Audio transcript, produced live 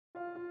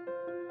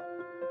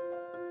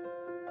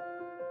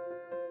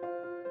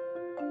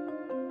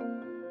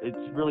It's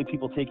really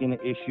people taking an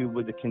issue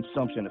with the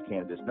consumption of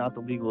cannabis, not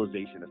the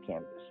legalization of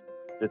cannabis.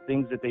 The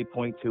things that they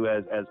point to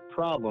as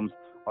problems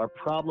are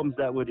problems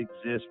that would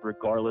exist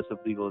regardless of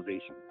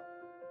legalization.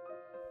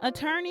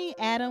 Attorney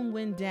Adam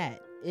Wendett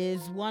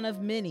is one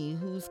of many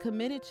who's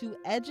committed to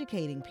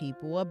educating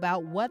people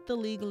about what the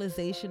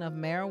legalization of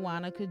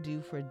marijuana could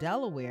do for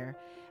Delaware,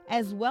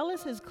 as well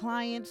as his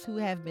clients who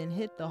have been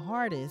hit the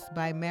hardest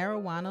by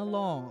marijuana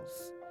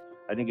laws.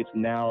 I think it's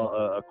now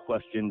a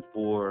question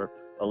for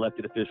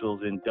elected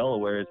officials in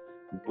Delaware is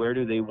where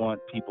do they want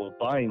people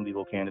buying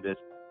legal cannabis?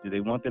 Do they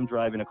want them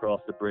driving across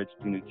the bridge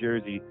to New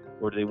Jersey,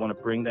 or do they want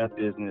to bring that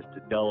business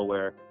to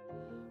Delaware?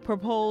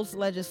 Proposed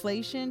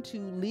legislation to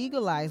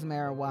legalize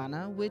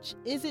marijuana, which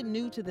isn't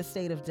new to the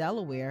state of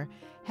Delaware,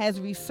 has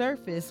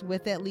resurfaced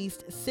with at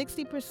least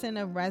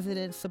 60% of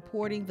residents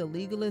supporting the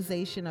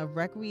legalization of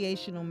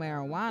recreational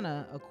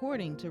marijuana,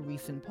 according to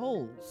recent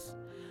polls.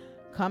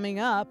 Coming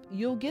up,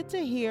 you'll get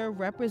to hear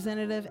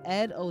Representative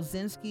Ed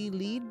Osinski,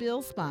 lead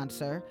bill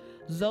sponsor,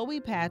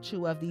 Zoe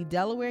Pachu of the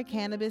Delaware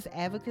Cannabis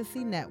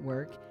Advocacy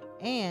Network,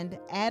 and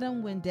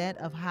Adam Wendett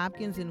of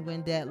Hopkins and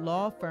Wendett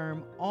Law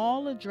Firm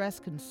all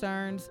address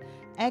concerns,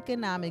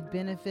 economic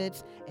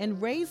benefits,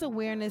 and raise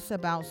awareness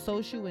about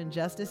social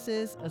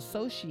injustices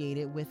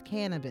associated with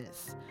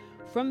cannabis.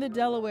 From the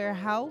Delaware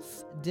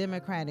House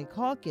Democratic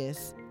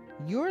Caucus,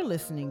 you're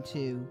listening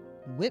to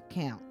Whip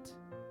Count.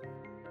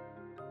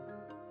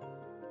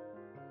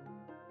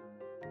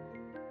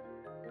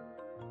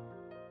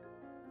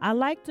 I'd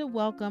like to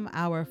welcome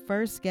our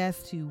first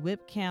guest to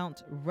Whip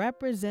Count,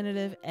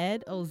 Representative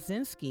Ed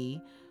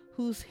Osinski,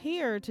 who's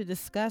here to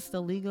discuss the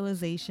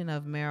legalization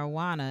of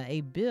marijuana, a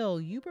bill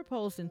you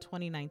proposed in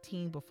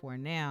 2019 before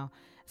now,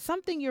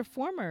 something your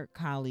former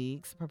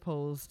colleagues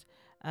proposed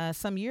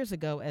some years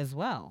ago as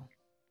well.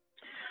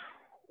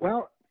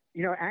 Well,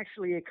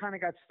 actually, it kind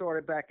of got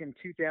started back in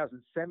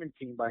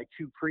 2017 by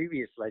two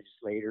previous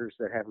legislators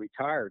that have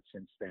retired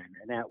since then,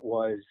 and that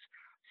was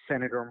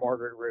Senator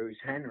Margaret Rose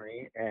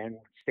Henry and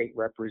State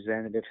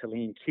Representative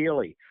Helene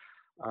Keeley.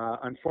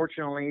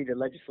 Unfortunately, the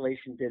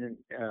legislation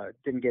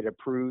didn't get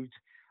approved,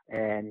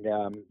 and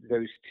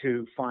those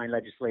two fine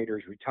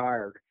legislators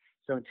retired.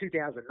 So in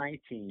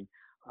 2019,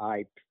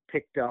 I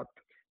picked up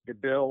the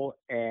bill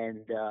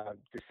and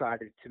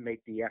decided to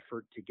make the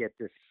effort to get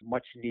this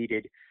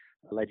much-needed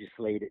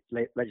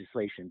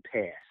legislation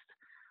passed.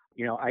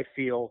 I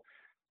feel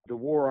the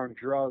war on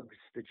drugs,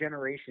 the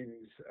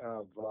generations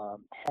of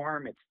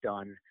harm it's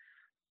done,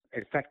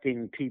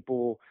 affecting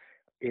people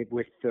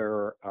with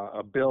their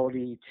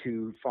ability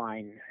to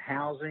find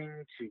housing,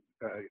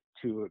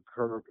 to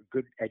occur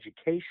good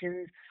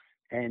education,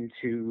 and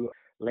to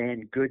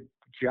land good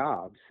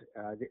jobs.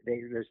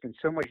 There's been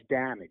so much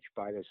damage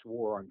by this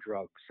war on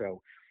drugs.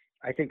 So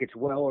I think it's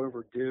well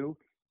overdue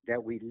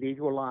that we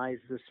legalize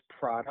this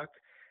product.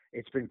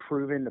 It's been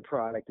proven the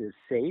product is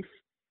safe.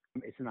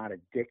 It's not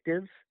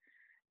addictive.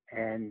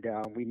 And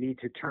we need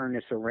to turn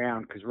this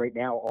around because right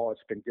now all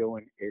it's been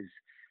doing is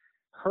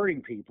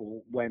hurting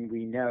people when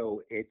we know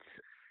it's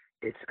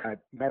got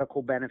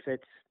medical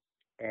benefits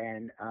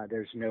and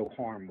there's no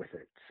harm with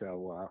it.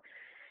 So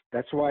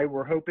that's why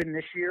we're hoping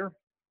this year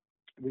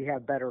we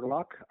have better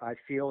luck. I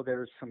feel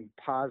there's some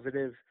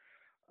positive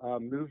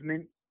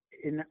movement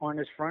on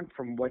this front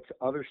from what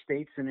other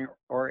states in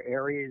our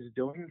area is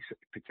doing,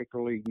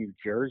 particularly New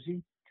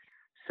Jersey.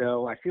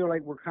 So I feel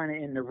like we're kind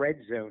of in the red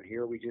zone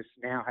here. We just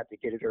now have to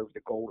get it over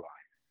the goal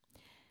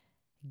line.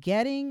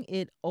 Getting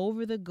it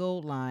over the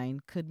goal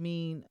line could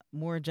mean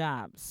more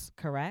jobs,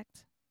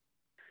 correct?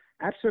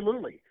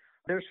 Absolutely.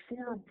 There's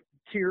 4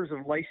 tiers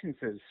of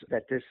licenses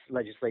that this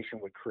legislation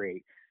would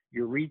create.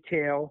 Your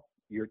retail,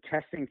 your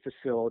testing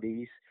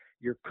facilities,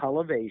 your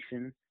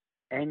cultivation,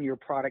 and your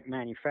product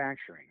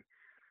manufacturing.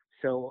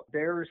 So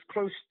there's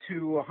close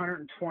to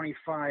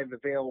 125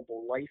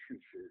 available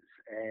licenses,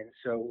 and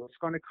so it's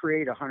going to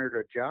create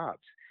 100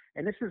 jobs.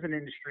 And this is an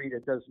industry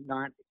that does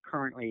not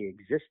currently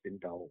exist in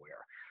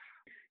Delaware.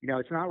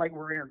 It's not like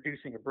we're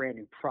introducing a brand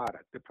new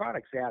product. The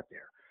product's out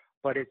there,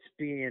 but it's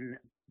being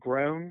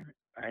grown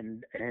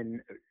and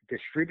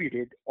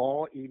distributed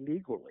all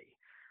illegally.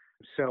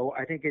 So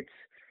I think it's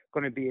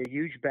going to be a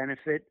huge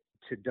benefit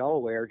to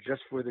Delaware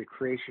just for the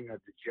creation of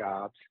the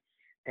jobs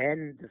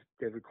and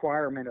the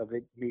requirement of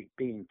it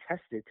being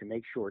tested to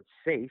make sure it's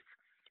safe,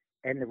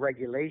 and the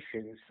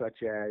regulations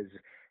such as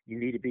you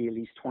need to be at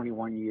least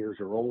 21 years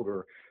or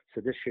older.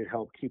 So this should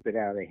help keep it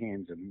out of the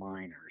hands of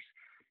minors.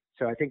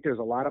 So I think there's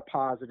a lot of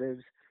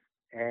positives.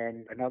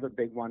 And another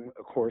big one,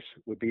 of course,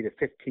 would be the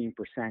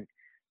 15%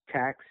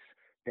 tax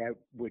that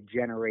would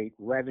generate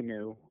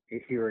revenue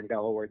here in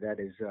Delaware that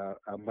is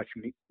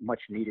much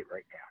needed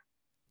right now.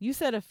 You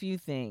said a few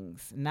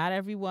things. Not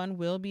everyone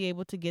will be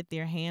able to get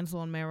their hands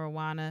on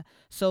marijuana,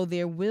 so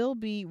there will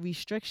be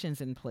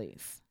restrictions in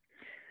place.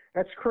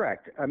 That's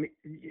correct. I mean,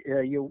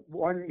 you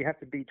have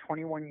to be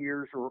 21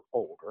 years or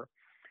older,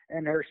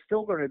 and there's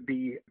still going to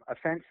be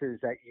offenses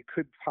that you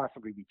could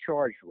possibly be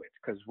charged with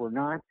because we're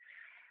not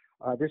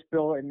This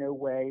bill in no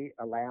way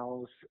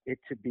allows it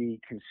to be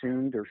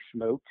consumed or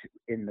smoked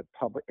in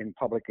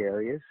public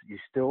areas. You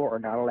still are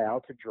not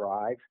allowed to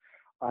drive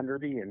under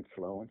the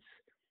influence,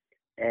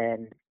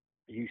 and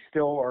you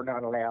still are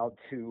not allowed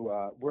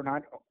to.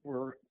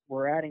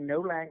 We're adding no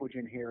language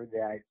in here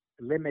that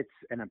limits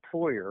an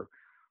employer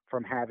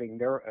from having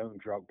their own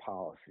drug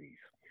policies.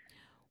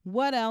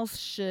 What else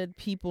should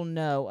people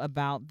know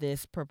about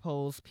this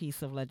proposed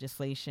piece of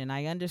legislation?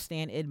 I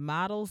understand it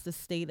models the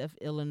state of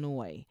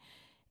Illinois.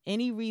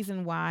 Any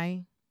reason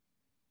why?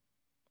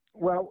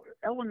 Well,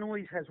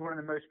 Illinois has one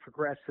of the most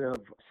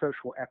progressive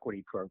social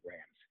equity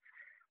programs.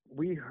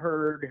 We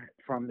heard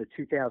from the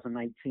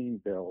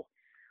 2019 bill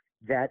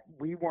that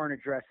we weren't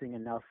addressing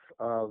enough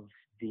of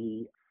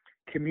the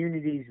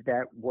communities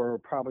that were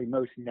probably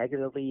most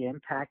negatively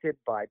impacted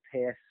by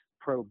past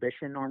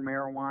prohibition on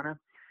marijuana.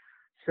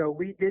 So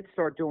we did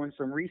start doing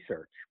some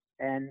research.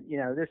 And,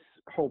 this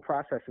whole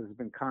process has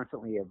been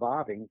constantly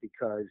evolving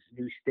because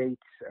new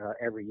states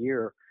every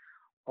year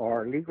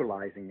are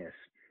legalizing this.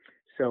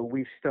 So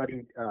we've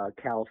studied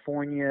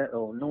California,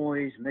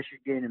 Illinois,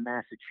 Michigan, and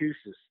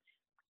Massachusetts.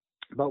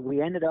 But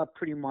we ended up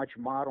pretty much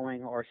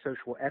modeling our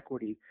social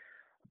equity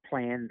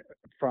plan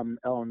from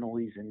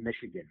Illinois and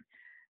Michigan.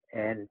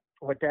 And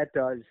what that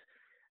does,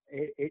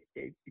 it's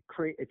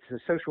a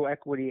social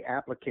equity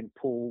applicant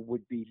pool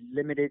would be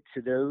limited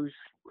to those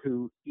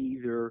who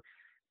either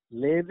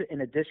live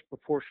in a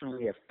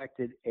disproportionately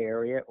affected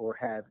area or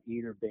have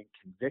either been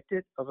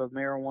convicted of a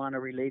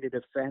marijuana-related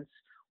offense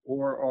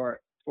or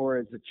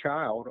as a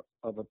child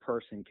of a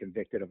person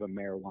convicted of a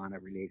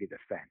marijuana-related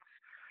offense.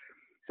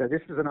 So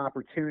this is an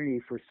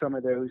opportunity for some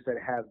of those that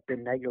have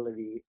been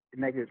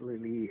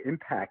negatively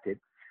impacted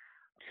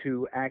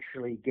to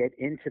actually get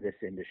into this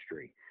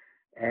industry.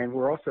 And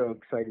we're also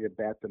excited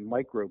about the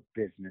micro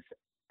business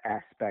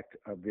aspect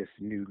of this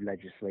new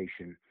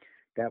legislation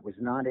that was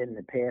not in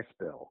the past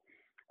bill.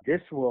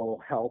 This will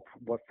help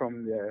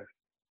from the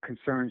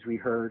concerns we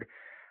heard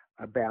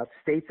about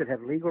states that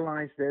have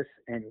legalized this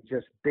and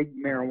just big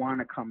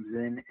marijuana comes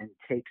in and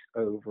takes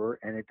over,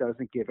 and it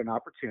doesn't give an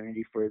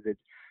opportunity for the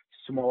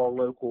small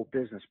local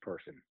business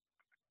person.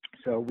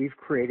 So we've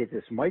created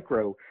this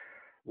micro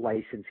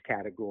license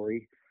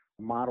category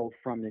modeled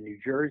from the New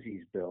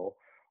Jersey's bill,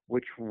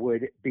 which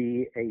would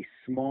be a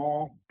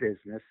small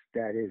business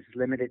that is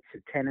limited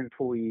to 10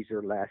 employees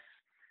or less.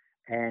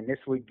 And this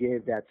would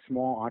give that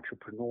small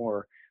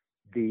entrepreneur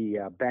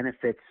the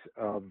benefits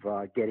of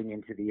getting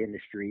into the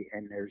industry.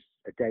 And there's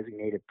a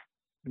designated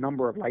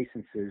number of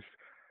licenses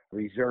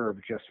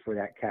reserved just for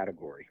that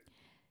category.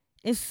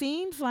 It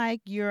seems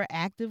like you're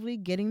actively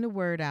getting the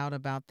word out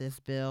about this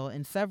bill,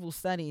 and several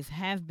studies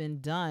have been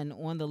done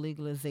on the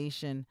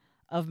legalization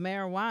of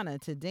marijuana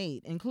to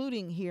date,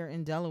 including here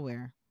in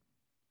Delaware.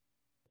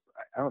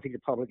 I don't think the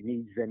public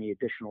needs any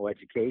additional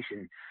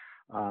education.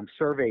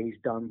 Surveys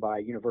done by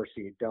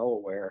University of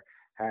Delaware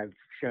have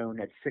shown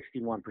that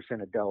 61%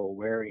 of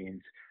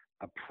Delawareans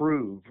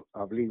approve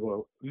of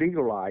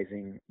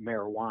legalizing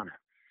marijuana.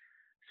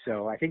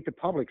 So I think the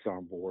public's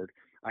on board.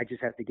 I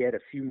just have to get a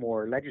few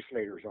more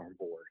legislators on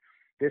board.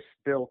 This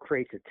bill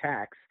creates a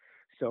tax,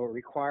 so it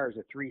requires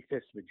a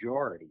 3/5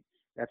 majority.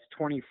 That's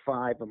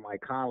 25 of my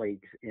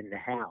colleagues in the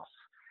House.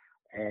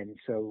 And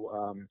so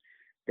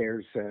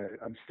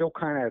I'm still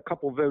kind of a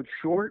couple votes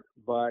short,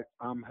 but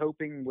I'm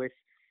hoping with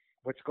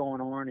what's going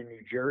on in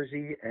New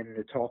Jersey and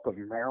the talk of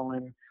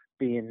Maryland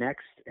being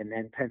next, and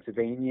then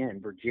Pennsylvania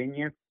and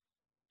Virginia,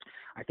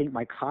 I think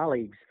my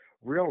colleagues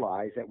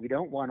realize that we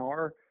don't want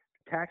our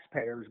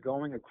taxpayers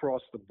going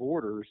across the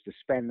borders to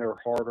spend their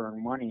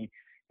hard-earned money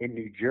in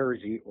New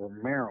Jersey or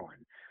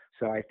Maryland.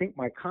 So I think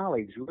my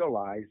colleagues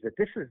realize that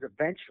this is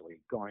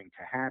eventually going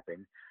to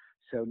happen.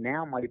 So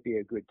now might be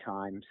a good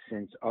time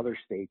since other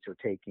states are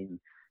taking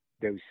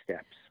those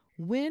steps.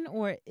 When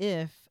or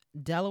if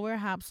Delaware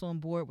hops on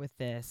board with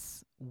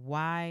this,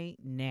 why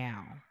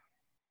now?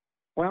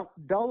 Well,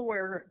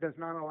 Delaware does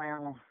not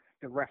allow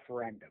the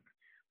referendum.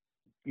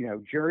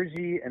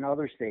 Jersey and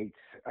other states,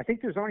 I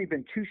think there's only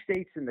been 2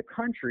 states in the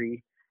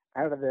country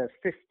out of the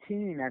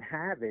 15 that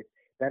have it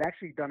that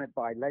actually done it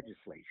by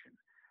legislation.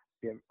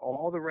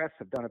 All the rest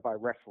have done it by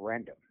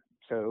referendum.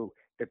 So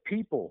the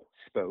people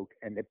spoke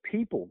and the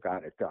people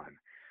got it done.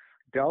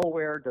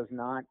 Delaware does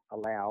not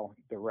allow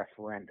the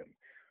referendum.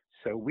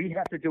 So we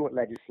have to do it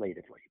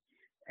legislatively.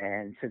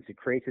 And since it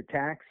creates a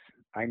tax,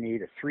 I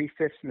need a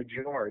 3/5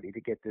 majority to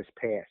get this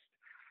passed.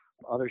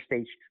 Other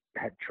states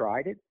had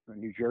tried it.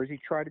 New Jersey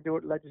tried to do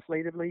it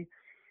legislatively.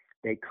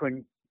 They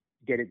couldn't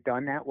get it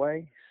done that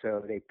way. So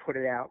they put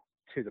it out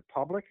to the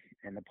public,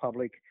 and the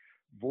public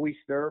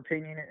voiced their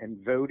opinion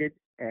and voted,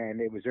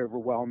 and it was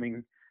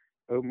overwhelmingly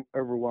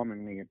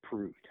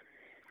approved.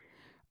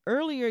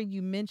 Earlier,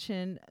 you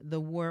mentioned the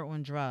war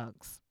on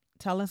drugs.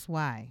 Tell us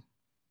why.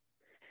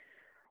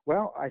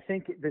 Well, I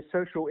think the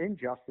social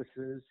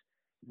injustices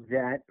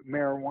that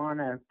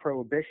marijuana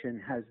prohibition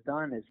has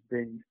done has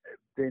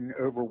been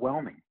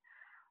overwhelming.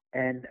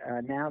 And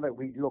now that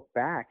we look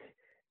back,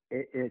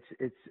 it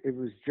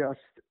was just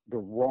the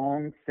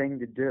wrong thing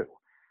to do.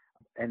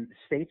 And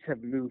states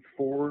have moved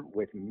forward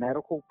with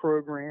medical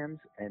programs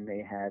and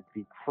they have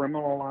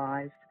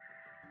decriminalized.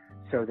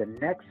 So the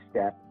next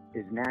step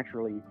is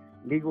naturally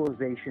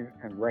legalization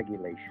and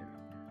regulation.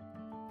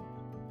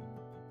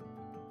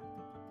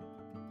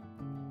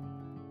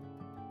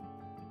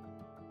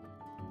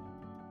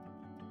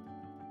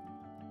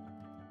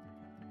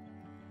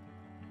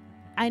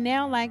 I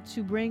now like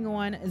to bring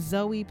on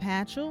Zoe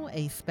Patchell,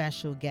 a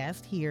special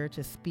guest here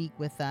to speak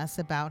with us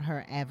about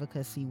her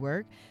advocacy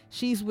work.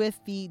 She's with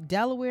the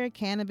Delaware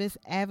Cannabis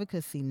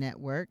Advocacy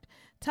Network.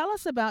 Tell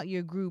us about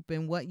your group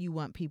and what you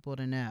want people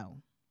to know.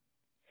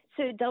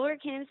 So Delaware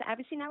Cannabis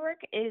Advocacy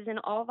Network is an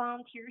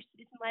all-volunteer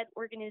citizen-led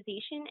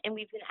organization, and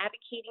we've been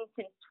advocating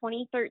since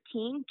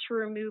 2013 to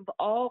remove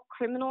all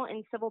criminal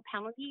and civil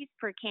penalties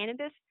for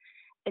cannabis,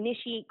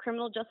 initiate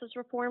criminal justice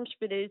reforms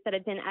for those that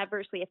have been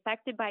adversely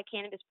affected by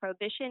cannabis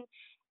prohibition,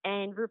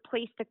 and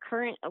replace the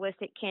current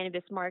illicit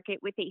cannabis market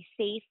with a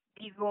safe,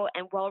 legal,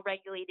 and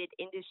well-regulated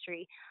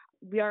industry.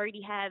 We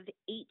already have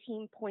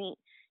 18.2%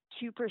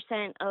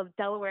 of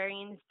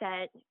Delawareans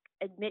that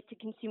admit to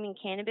consuming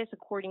cannabis,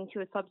 according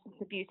to a Substance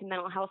Abuse and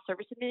Mental Health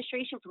Service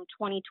Administration from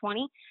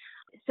 2020.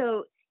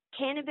 So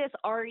cannabis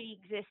already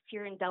exists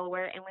here in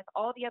Delaware, and with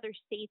all the other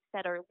states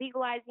that are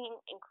legalizing,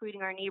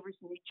 including our neighbors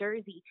in New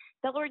Jersey,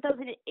 Delaware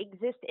doesn't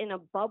exist in a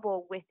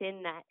bubble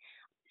within that.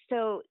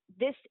 So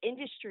this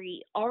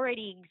industry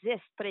already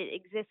exists, but it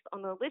exists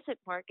on the illicit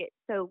market.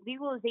 So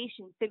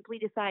legalization simply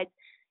decides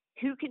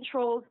who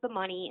controls the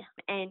money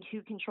and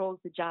who controls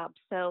the jobs.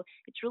 So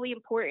it's really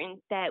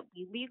important that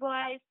we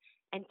legalize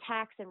and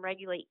tax and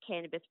regulate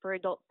cannabis for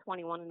adults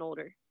 21 and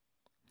older.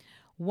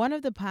 One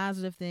of the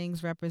positive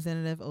things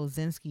Representative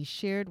Osinski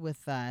shared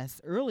with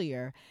us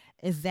earlier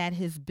is that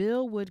his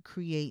bill would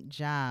create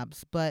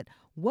jobs. But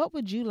what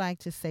would you like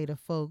to say to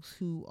folks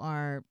who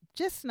are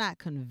just not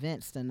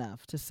convinced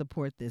enough to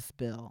support this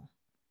bill?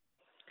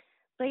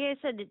 Like I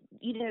said,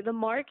 the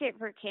market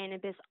for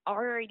cannabis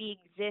already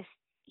exists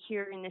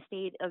here in the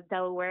state of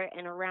Delaware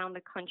and around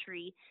the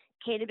country.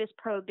 Cannabis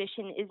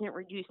prohibition isn't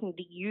reducing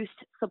the use,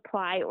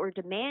 supply, or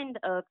demand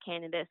of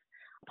cannabis.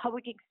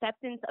 Public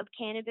acceptance of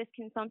cannabis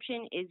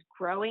consumption is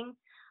growing,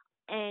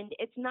 and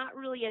it's not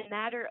really a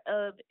matter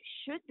of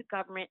should the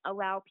government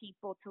allow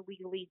people to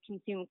legally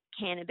consume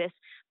cannabis,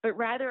 but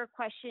rather a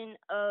question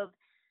of,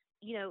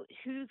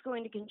 who's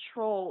going to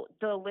control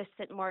the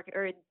illicit market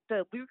or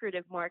the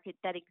lucrative market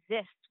that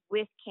exists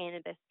with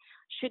cannabis.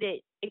 Should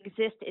it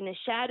exist in the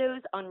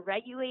shadows,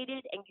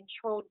 unregulated, and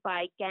controlled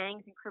by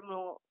gangs and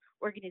criminal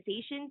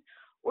organizations?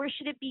 Or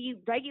should it be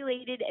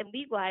regulated and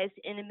legalized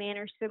in a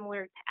manner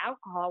similar to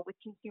alcohol with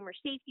consumer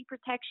safety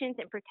protections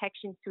and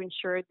protections to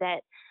ensure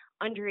that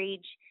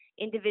underage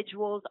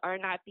individuals are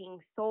not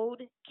being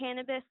sold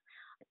cannabis,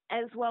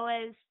 as well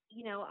as,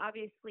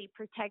 obviously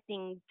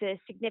protecting the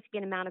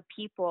significant amount of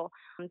people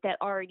that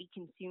already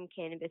consume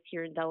cannabis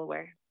here in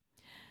Delaware.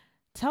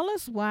 Tell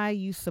us why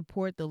you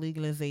support the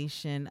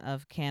legalization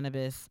of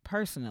cannabis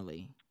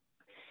personally.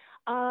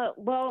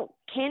 Well,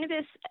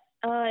 cannabis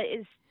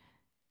is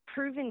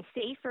proven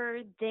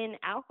safer than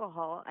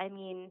alcohol. I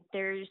mean,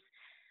 there's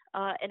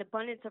an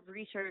abundance of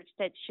research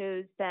that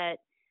shows that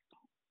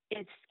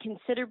it's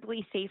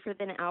considerably safer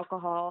than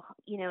alcohol.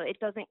 It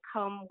doesn't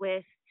come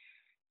with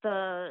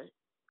the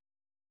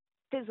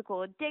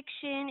physical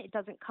addiction, it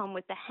doesn't come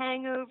with the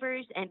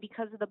hangovers, and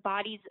because of the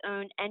body's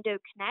own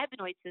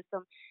endocannabinoid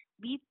system,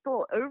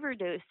 lethal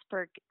overdose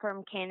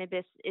from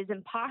cannabis is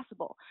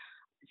impossible.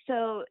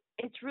 So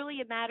it's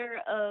really a matter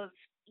of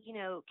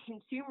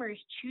consumers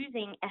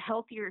choosing a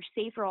healthier,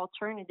 safer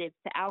alternative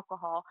to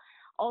alcohol.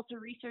 Also,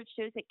 research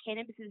shows that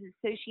cannabis is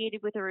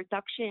associated with a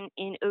reduction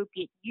in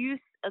opiate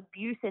use,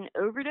 abuse, and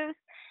overdose,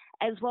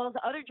 as well as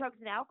other drugs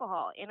and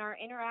alcohol. In our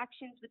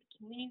interactions with the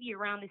community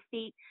around the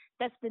state,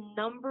 that's the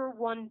number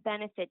one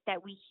benefit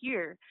that we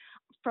hear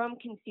from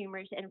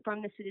consumers and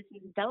from the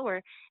citizens of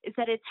Delaware is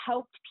that it's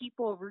helped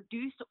people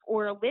reduce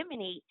or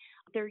eliminate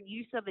their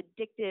use of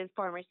addictive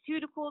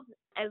pharmaceuticals,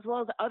 as well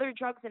as other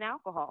drugs and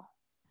alcohol.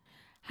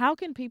 How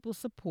can people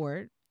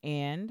support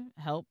and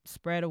help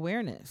spread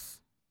awareness?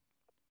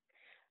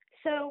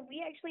 So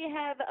we actually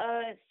have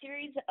a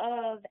series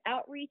of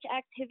outreach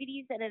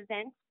activities and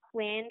events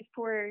planned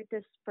for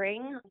the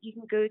spring. You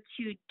can go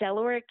to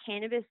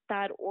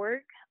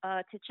delawarecannabis.org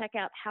to check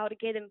out how to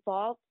get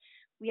involved.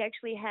 We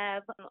actually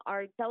have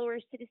our Delaware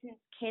Citizens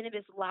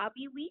Cannabis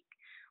Lobby Week,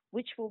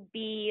 which will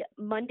be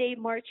Monday,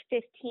 March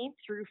 15th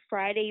through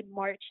Friday,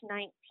 March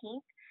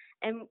 19th.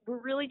 And we're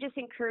really just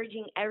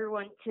encouraging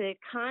everyone to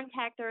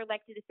contact their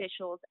elected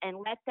officials and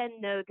let them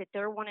know that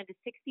they're one of the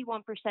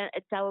 61%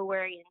 of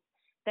Delawareans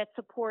that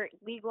support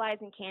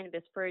legalizing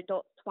cannabis for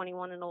adults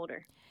 21 and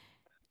older.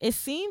 It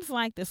seems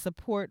like the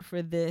support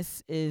for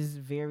this is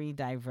very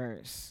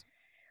diverse.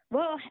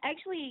 Well,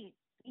 actually,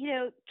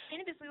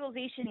 cannabis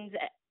legalization is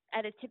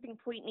at a tipping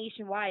point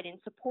nationwide, and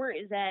support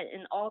is at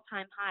an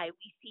all-time high.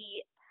 We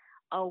see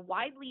a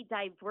widely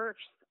diverse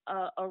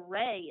a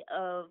array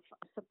of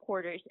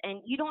supporters.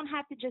 And you don't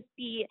have to just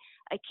be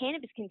a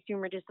cannabis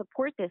consumer to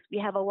support this. We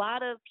have a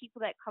lot of people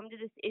that come to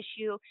this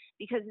issue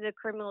because of the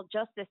criminal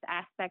justice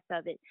aspect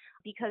of it,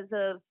 because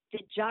of the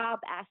job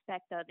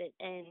aspect of it,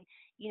 and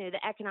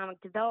the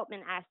economic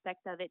development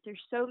aspect of it.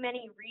 There's so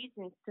many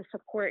reasons to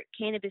support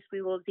cannabis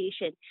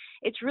legalization.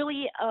 It's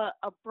really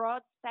a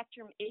broad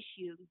spectrum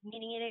issue,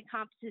 meaning it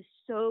encompasses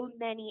so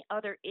many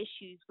other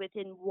issues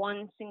within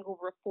one single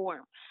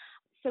reform.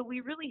 So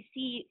we really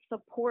see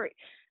support,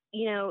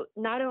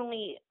 not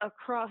only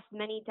across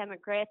many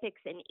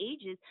demographics and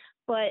ages,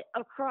 but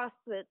across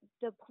the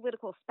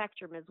political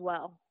spectrum as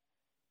well.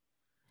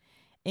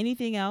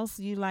 Anything else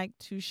you'd like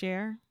to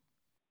share?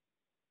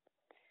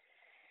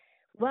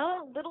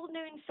 Well, little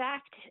known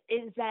fact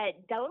is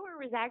that Delaware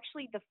was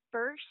actually the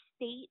first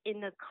state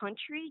in the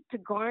country to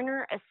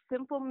garner a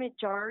simple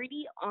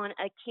majority on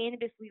a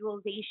cannabis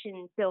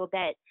legalization bill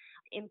that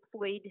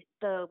employed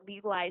the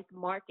legalized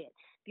market.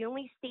 The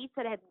only states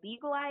that had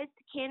legalized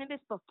cannabis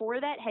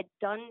before that had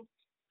done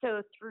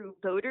so through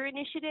voter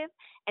initiative,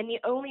 and the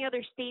only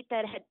other state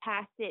that had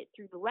passed it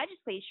through the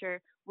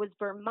legislature was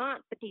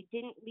Vermont, but they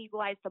didn't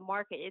legalize the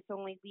market. It's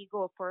only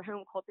legal for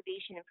home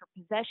cultivation and for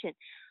possession.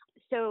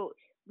 So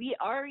we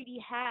already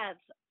have,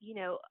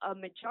 a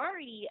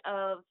majority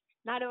of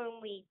not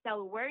only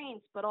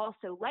Delawareans, but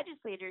also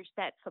legislators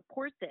that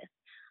support this.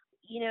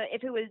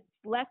 If it was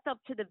left up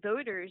to the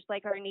voters,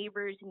 like our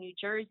neighbors in New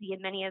Jersey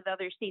and many of the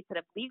other states that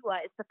have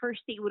legalized, the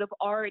first state would have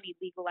already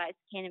legalized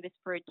cannabis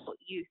for adult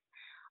use.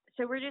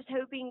 So we're just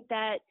hoping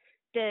that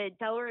the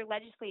Delaware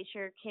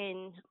legislature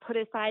can put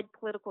aside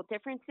political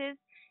differences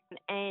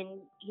and,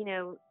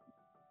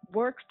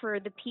 work for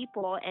the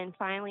people and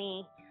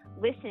finally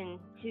listen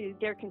to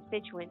their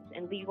constituents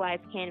and legalize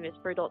cannabis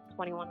for adults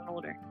 21 and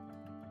older.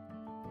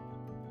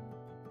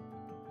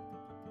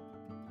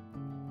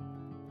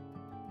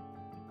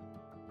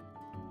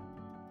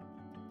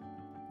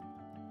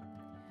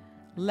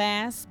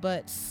 Last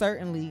but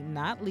certainly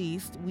not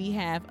least, we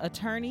have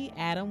attorney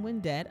Adam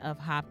Wendett of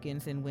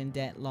Hopkins and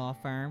Wendett Law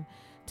Firm.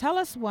 Tell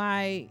us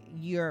why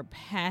you're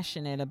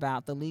passionate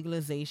about the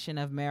legalization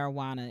of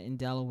marijuana in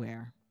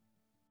Delaware.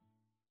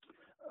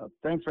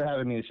 Thanks for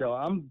having me, Michelle.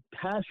 I'm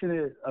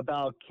passionate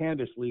about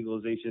cannabis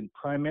legalization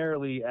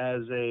primarily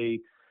as a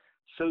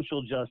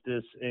social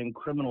justice and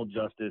criminal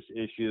justice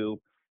issue,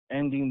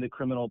 ending the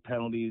criminal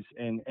penalties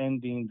and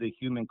ending the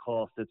human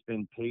cost that's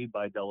been paid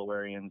by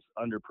Delawareans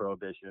under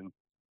Prohibition.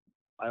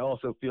 I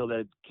also feel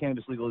that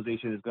cannabis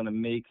legalization is going to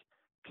make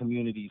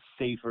communities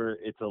safer.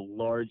 It's a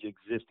large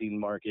existing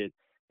market,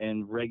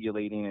 and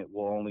regulating it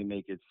will only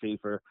make it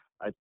safer.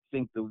 I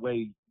think the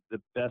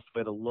best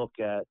way to look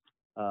at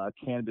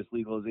cannabis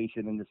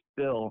legalization in this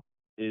bill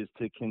is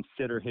to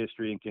consider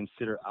history and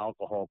consider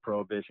alcohol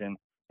prohibition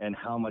and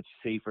how much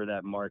safer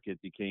that market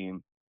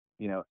became,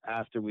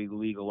 after we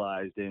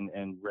legalized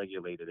and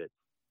regulated it.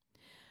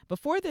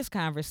 Before this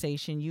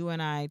conversation, you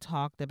and I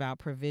talked about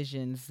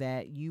provisions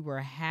that you were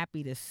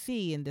happy to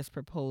see in this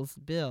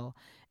proposed bill.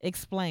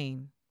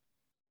 Explain.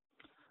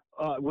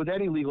 With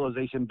any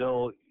legalization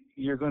bill,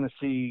 you're going to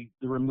see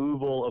the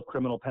removal of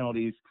criminal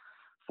penalties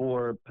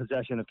for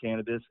possession of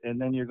cannabis, and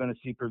then you're going to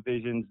see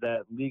provisions that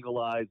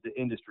legalize the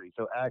industry.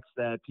 So acts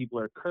that people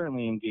are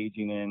currently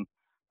engaging in,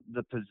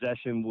 the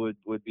possession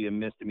would be a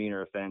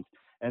misdemeanor offense.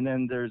 And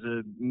then there's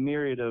a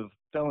myriad of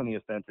felony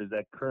offenses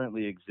that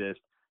currently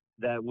exist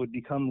that would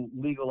become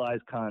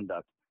legalized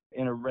conduct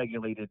in a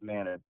regulated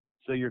manner.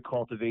 So your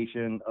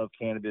cultivation of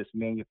cannabis,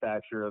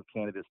 manufacture of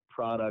cannabis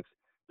products,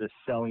 the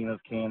selling of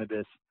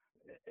cannabis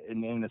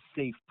in a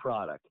safe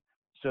product.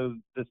 So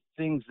the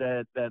things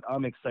that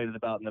I'm excited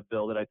about in the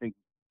bill that I think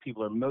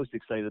people are most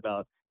excited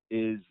about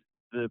is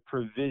the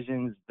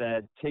provisions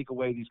that take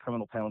away these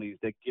criminal penalties,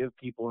 that give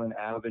people an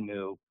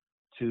avenue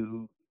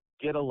to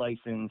get a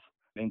license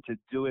and to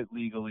do it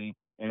legally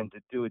and to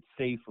do it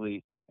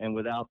safely and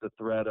without the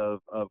threat of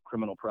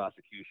criminal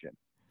prosecution.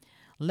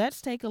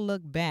 Let's take a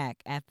look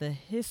back at the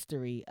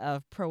history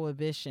of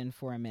Prohibition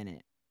for a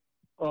minute.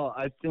 Well,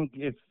 I think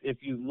if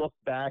you look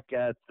back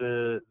at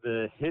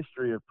the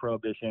history of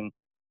Prohibition,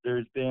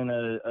 there's been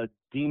a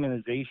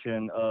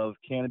demonization of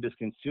cannabis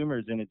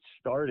consumers, and it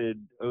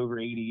started over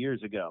 80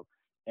 years ago.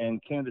 And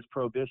cannabis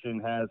prohibition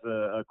has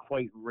a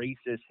quite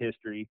racist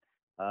history.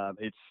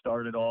 It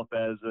started off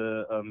as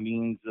a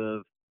means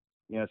of,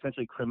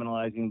 essentially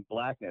criminalizing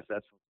blackness.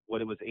 That's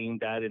what it was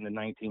aimed at in the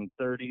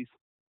 1930s.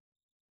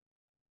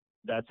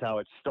 That's how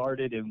it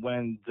started. And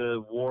when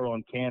the war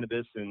on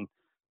cannabis and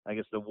I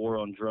guess the war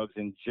on drugs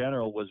in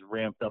general was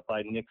ramped up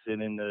by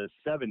Nixon in the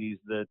 70s,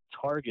 the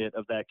target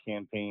of that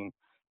campaign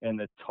and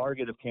the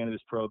target of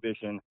cannabis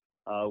prohibition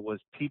was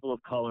people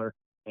of color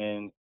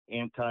and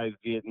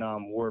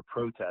anti-Vietnam War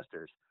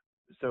protesters.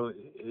 So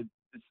it's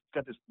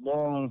got this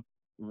long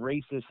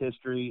racist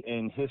history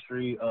and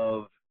history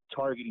of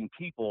targeting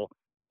people.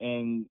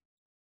 And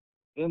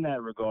in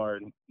that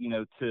regard,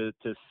 to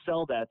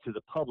sell that to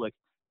the public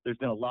there's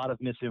been a lot of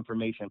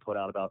misinformation put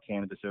out about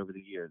cannabis over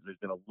the years. There's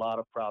been a lot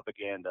of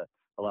propaganda,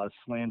 a lot of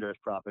slanderous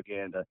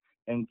propaganda,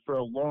 and for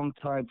a long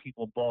time,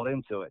 people bought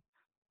into it.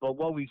 But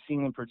what we've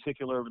seen in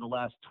particular over the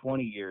last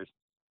 20 years,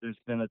 there's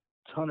been a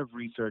ton of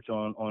research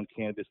on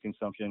cannabis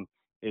consumption.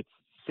 It's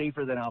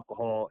safer than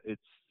alcohol.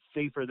 It's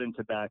safer than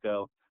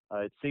tobacco.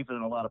 It's safer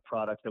than a lot of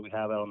products that we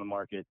have out on the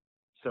market.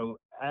 So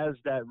as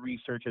that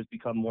research has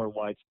become more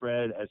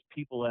widespread, as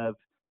people have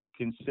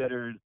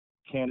considered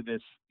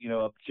cannabis,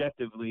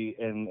 objectively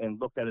and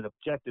looked at it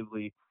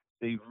objectively,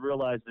 they've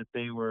realized that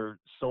they were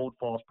sold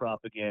false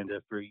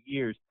propaganda for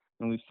years,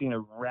 and we've seen a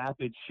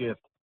rapid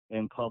shift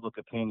in public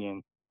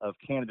opinion of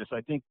cannabis.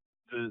 I think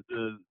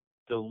the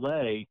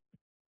delay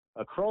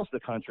across the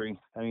country,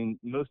 I mean,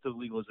 most of the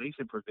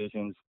legalization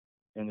provisions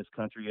in this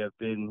country have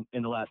been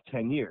in the last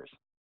 10 years.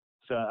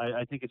 So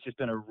I think it's just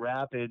been a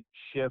rapid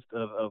shift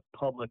of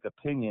public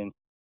opinion,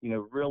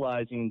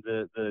 realizing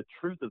the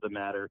truth of the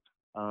matter,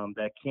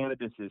 that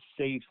cannabis is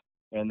safe,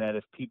 and that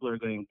if people are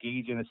going to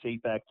engage in a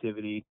safe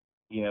activity,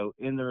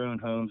 in their own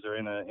homes or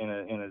in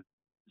a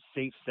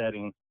safe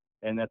setting,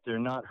 and that they're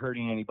not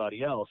hurting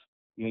anybody else,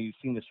 you've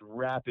seen this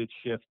rapid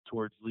shift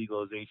towards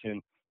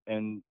legalization.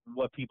 And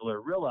what people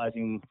are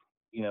realizing,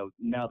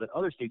 now that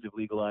other states have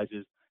legalized,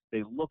 is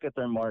they look at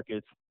their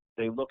markets,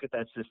 they look at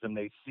that system,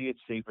 they see it's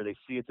safer, they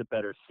see it's a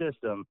better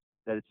system,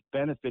 that it's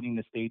benefiting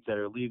the states that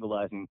are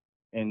legalizing.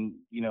 And,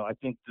 I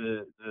think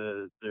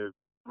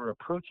we're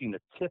approaching the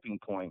tipping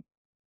point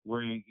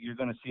where you're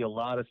going to see a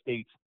lot of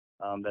states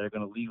that are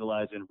going to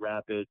legalize in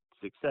rapid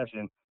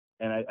succession.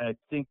 And I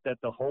think that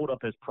the holdup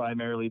has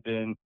primarily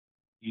been,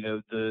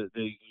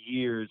 the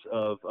years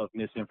of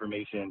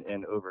misinformation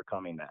and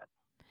overcoming that.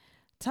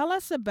 Tell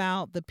us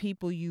about the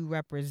people you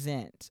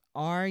represent.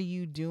 Are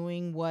you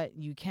doing what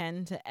you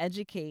can to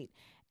educate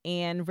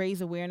and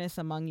raise awareness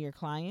among your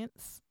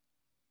clients?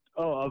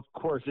 Oh, of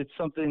course. It's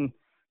something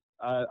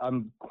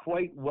I'm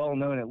quite well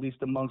known, at least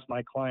amongst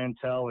my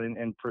clientele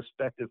and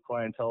prospective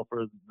clientele,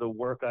 for the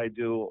work I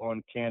do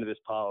on cannabis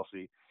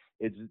policy.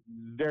 It's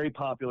very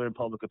popular in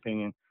public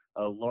opinion.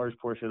 A large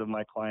portion of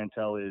my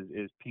clientele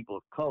is people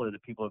of color, the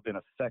people who have been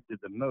affected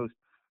the most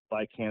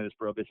by cannabis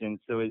prohibition.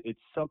 So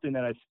it's something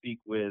that I speak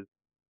with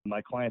my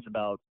clients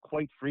about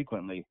quite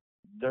frequently.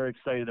 They're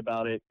excited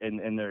about it,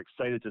 and they're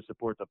excited to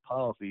support the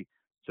policy.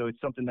 So it's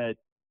something that,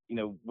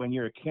 when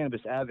you're a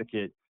cannabis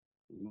advocate,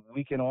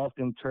 we can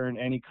often turn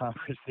any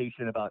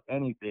conversation about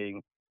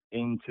anything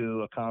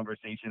into a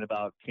conversation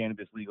about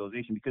cannabis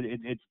legalization, because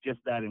it's just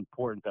that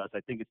important to us. I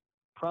think it's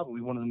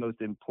probably one of the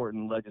most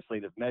important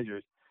legislative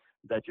measures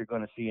that you're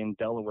going to see in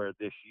Delaware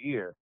this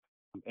year,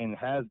 and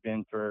has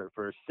been for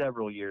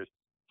several years.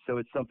 So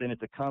it's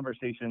a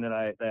conversation that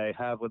I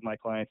have with my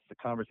clients. It's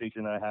a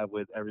conversation that I have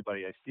with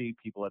everybody I see,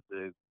 people at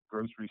the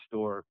grocery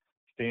store,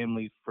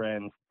 family,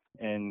 friends,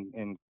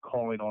 and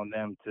calling on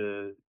them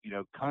to,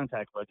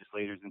 contact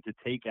legislators and to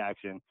take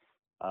action,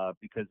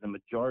 because the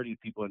majority of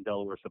people in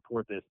Delaware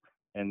support this.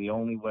 And the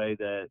only way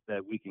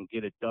that we can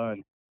get it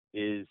done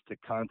is to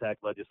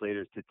contact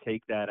legislators, to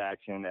take that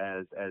action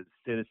as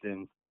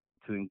citizens,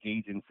 to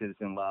engage in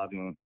citizen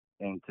lobbying,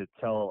 and to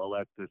tell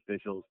elected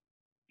officials,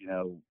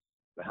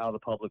 how the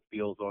public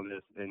feels on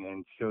this,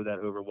 and show that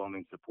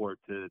overwhelming support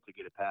to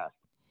get it passed.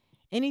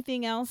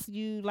 Anything else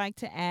you'd like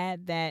to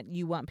add that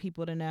you want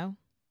people to know?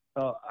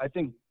 I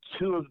think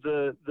two of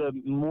the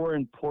more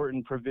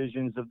important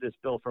provisions of this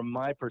bill, from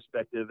my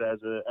perspective as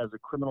a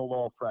criminal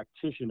law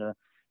practitioner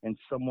and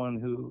someone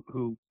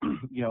who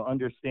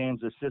understands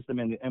the system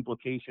and the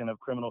implication of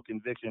criminal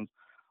convictions,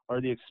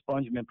 are the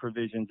expungement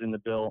provisions in the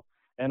bill,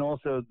 and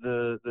also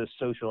the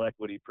social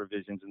equity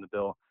provisions in the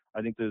bill.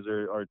 I think those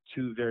are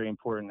two very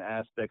important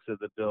aspects of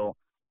the bill.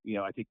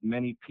 I think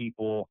many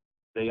people,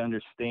 they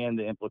understand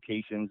the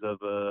implications of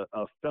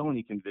a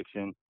felony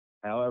conviction.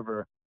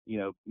 However,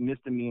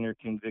 misdemeanor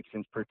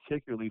convictions,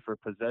 particularly for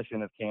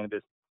possession of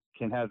cannabis,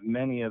 can have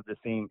many of the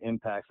same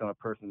impacts on a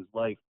person's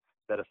life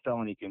that a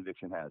felony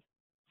conviction has.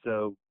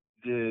 So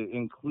the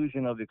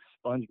inclusion of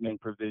expungement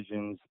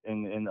provisions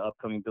in the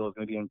upcoming bill is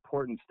going to be an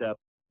important step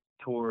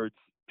towards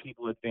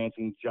people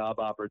advancing job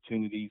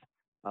opportunities,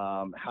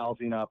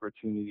 housing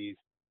opportunities,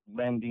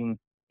 lending.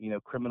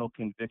 Criminal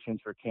convictions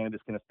for cannabis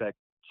can affect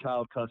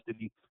child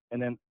custody,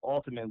 and then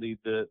ultimately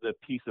the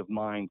peace of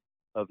mind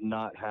of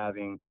not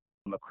having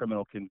a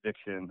criminal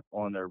conviction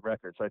on their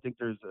record. So I think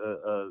there's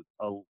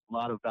a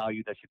lot of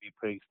value that should be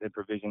placed in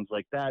provisions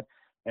like that.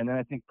 And then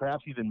I think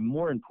perhaps even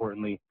more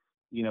importantly,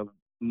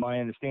 my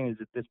understanding is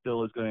that this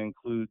bill is going to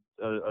include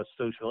a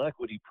social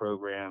equity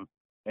program,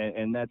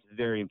 and that's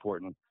very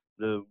important.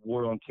 The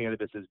war on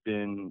cannabis has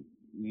been,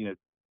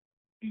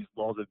 these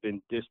laws have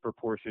been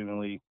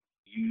disproportionately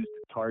used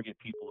to target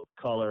people of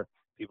color.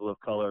 People of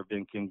color have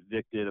been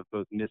convicted of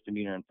both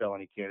misdemeanor and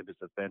felony cannabis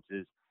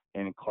offenses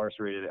and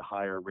incarcerated at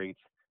higher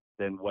rates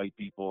than white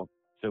people.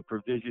 So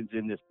provisions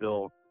in this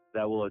bill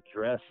that will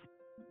address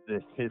the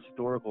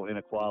historical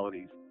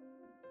inequalities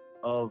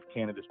of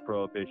cannabis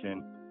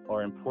prohibition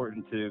are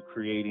important to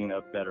creating a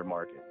better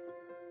market.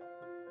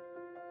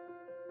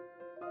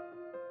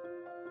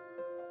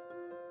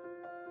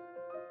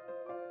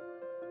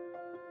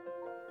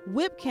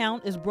 Whip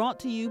Count is brought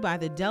to you by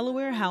the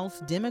Delaware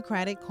House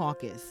Democratic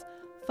Caucus.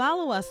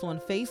 Follow us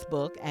on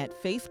Facebook at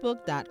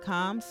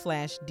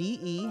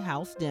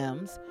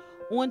facebook.com/DEHouseDems,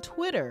 on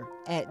Twitter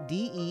at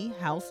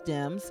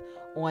DEHouseDems,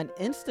 on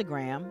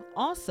Instagram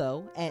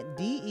also at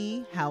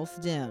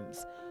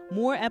DEHouseDems.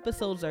 More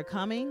episodes are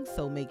coming,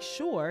 so make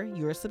sure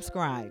you're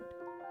subscribed.